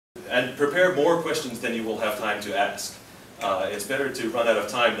and prepare more questions than you will have time to ask. It's better to run out of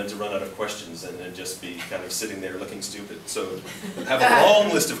time than to run out of questions and then just be kind of sitting there looking stupid. So have a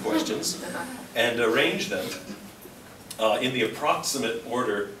long list of questions and arrange them in the approximate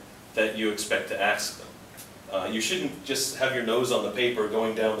order that you expect to ask them. You shouldn't just have your nose on the paper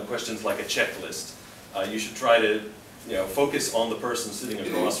going down the questions like a checklist. You should try to focus on the person sitting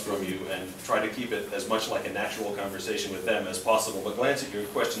across from you and try to keep it as much like a natural conversation with them as possible, but glance at your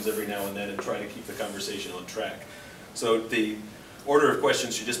questions every now and then and try to keep the conversation on track. So the order of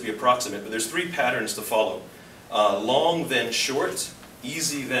questions should just be approximate, but there's 3 patterns to follow. Long then short,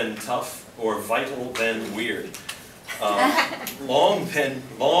 easy then tough, or vital then weird. Long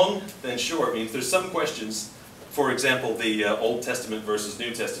then short means there's some questions, for example, the Old Testament versus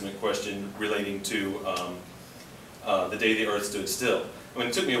New Testament question relating to the day the earth stood still. I mean,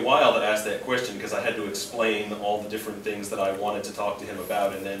 it took me a while to ask that question because I had to explain all the different things that I wanted to talk to him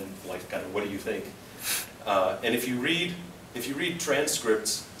about, and then like kind of what do you think? And if you read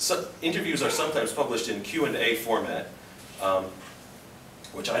transcripts, interviews are sometimes published in Q&A format,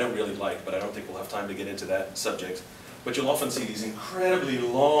 which I don't really like, but I don't think we'll have time to get into that subject. But you'll often see these incredibly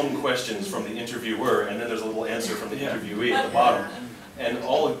long questions from the interviewer, and then there's a little answer from the interviewee at the bottom. And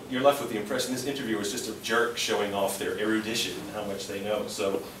you're left with the impression this interviewer is just a jerk showing off their erudition and how much they know.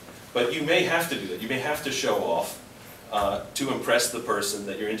 So, but you may have to do that. You may have to show off to impress the person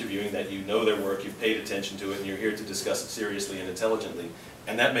that you're interviewing that you know their work, you've paid attention to it, and you're here to discuss it seriously and intelligently.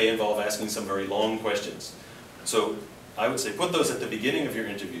 And that may involve asking some very long questions. So I would say put those at the beginning of your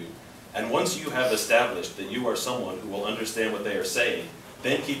interview. And once you have established that you are someone who will understand what they are saying,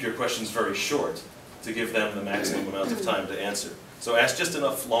 then keep your questions very short to give them the maximum amount of time to answer. So ask just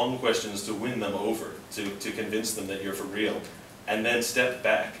enough long questions to win them over, to convince them that you're for real, and then step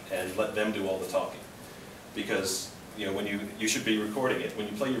back and let them do all the talking. Because when you should be recording it. When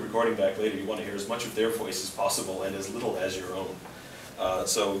you play your recording back later, you want to hear as much of their voice as possible and as little as your own.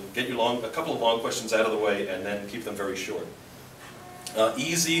 So get a couple of long questions out of the way and then keep them very short.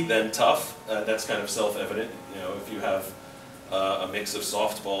 Easy, then tough. That's kind of self-evident. If you have a mix of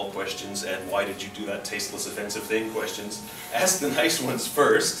softball questions and why did you do that tasteless, offensive thing questions, ask the nice ones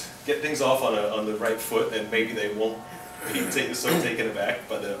first. Get things off on the right foot, and maybe they won't be so taken aback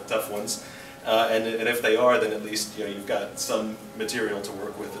by the tough ones. And if they are, then at least you've got some material to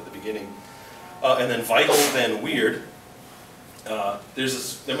work with at the beginning. And then vital, then weird.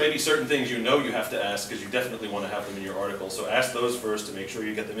 There may be certain things you have to ask because you definitely want to have them in your article. So ask those first to make sure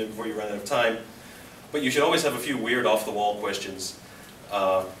you get them in before you run out of time. But you should always have a few weird off-the-wall questions.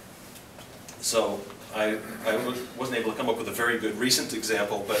 So I wasn't able to come up with a very good recent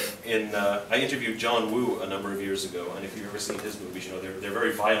example, but I interviewed John Woo a number of years ago, and if you've ever seen his movies, they're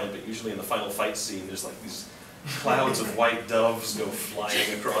very violent, but usually in the final fight scene there's like these clouds of white doves go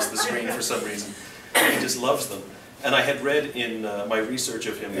flying across the screen for some reason. And he just loves them. And I had read in my research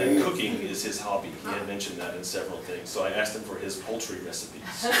of him that cooking is his hobby. He had mentioned that in several things. So I asked him for his poultry recipes.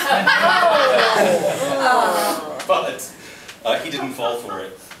 But he didn't fall for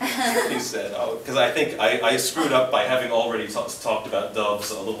it. He said, because I think I screwed up by having already talked about doves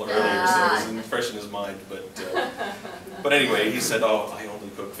a little earlier, so it was fresh in his mind. But anyway, he said, I only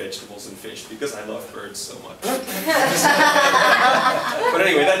cook vegetables and fish because I love birds so much. But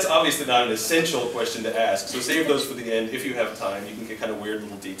anyway, that's obviously not an essential question to ask, so save those for the end. If you have time, you can get kind of weird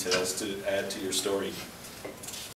little details to add to your story.